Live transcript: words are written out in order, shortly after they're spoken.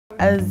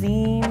A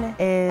zine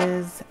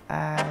is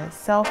a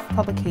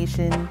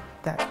self-publication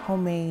that's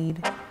homemade,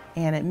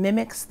 and it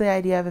mimics the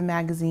idea of a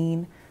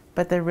magazine,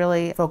 but they're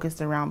really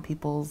focused around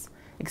people's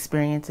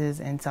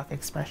experiences and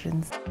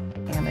self-expressions.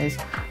 And there's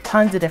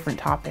tons of different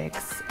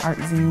topics, art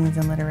zines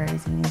and literary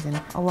zines,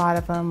 and a lot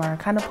of them are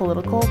kind of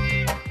political.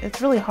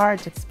 It's really hard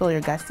to spill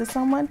your guts to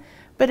someone,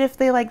 but if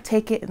they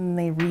take it and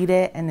they read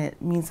it and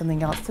it means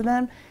something else to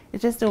them,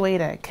 it's just a way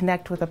to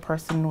connect with a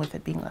person with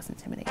it being less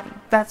intimidating.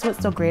 That's what's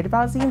so great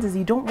about zines, is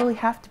you don't really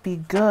have to be a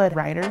good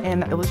writer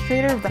and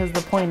illustrator, because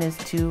the point is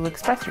to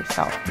express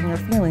yourself and your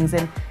feelings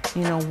in,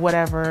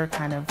 whatever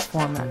kind of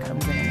form that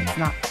comes in. It's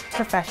not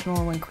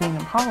professional and clean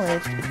and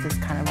polished, it's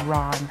just kind of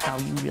raw and how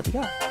you really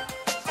are.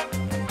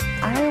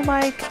 I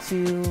like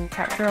to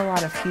capture a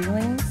lot of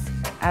feelings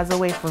as a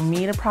way for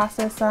me to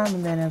process them,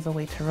 and then as a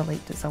way to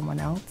relate to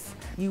someone else.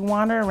 You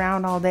wander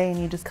around all day and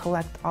you just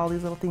collect all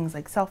these little things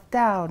like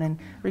self-doubt and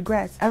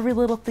regrets, every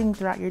little thing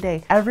throughout your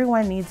day.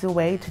 Everyone needs a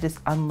way to just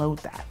unload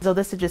that. So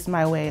this is just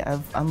my way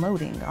of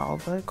unloading all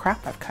the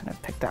crap I've kind of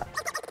picked up.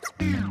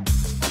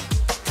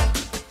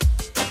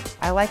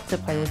 I like to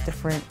play with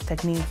different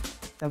techniques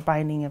of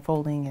binding and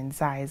folding and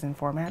size and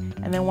format.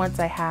 And then once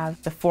I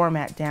have the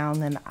format down,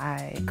 then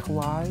I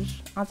collage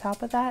on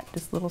top of that,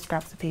 just little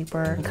scraps of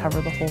paper, and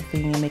cover the whole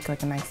thing and make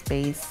a nice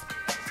base.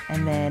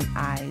 And then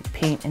I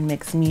paint and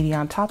mix media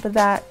on top of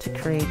that to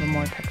create a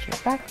more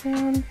textured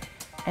background.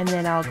 And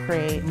then I'll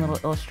create little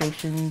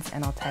illustrations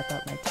and I'll type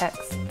out my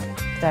text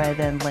that I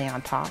then lay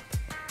on top.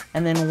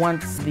 And then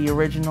once the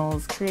original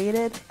is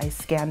created, I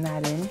scan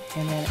that in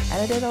and then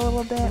edit it a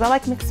little bit. I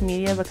like mixed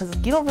media because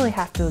you don't really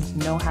have to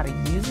know how to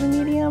use the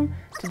medium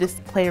to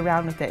just play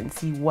around with it and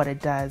see what it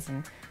does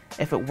and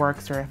if it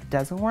works or if it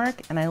doesn't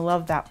work. And I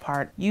love that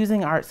part,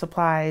 using art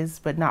supplies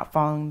but not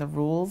following the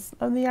rules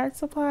of the art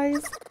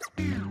supplies.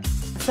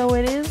 So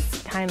it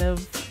is kind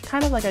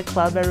of like a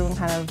club. Everyone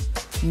kind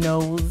of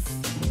knows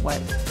what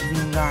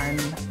zines are and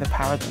the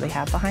power that they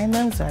have behind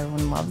them, so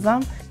everyone loves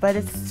them. But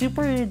it's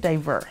super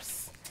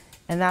diverse.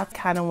 And that's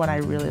kind of what I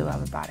really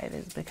love about it,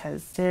 is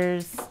because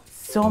there's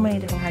so many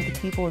different kinds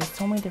of people and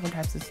so many different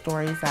types of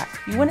stories that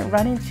you wouldn't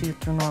run into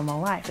through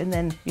normal life. And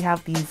then you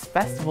have these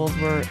festivals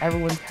where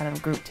everyone's kind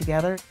of grouped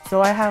together.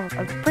 So I have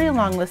a pretty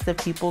long list of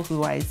people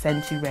who I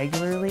send to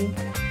regularly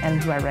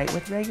and who I write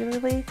with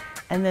regularly.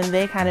 And then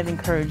they kind of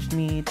encouraged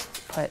me to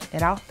put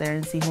it out there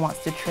and see who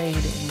wants to trade.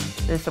 And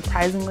there's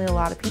surprisingly a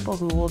lot of people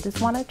who will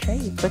just want to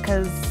trade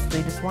because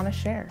they just want to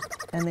share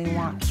and they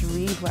want to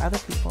read what other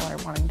people are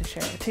wanting to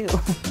share too.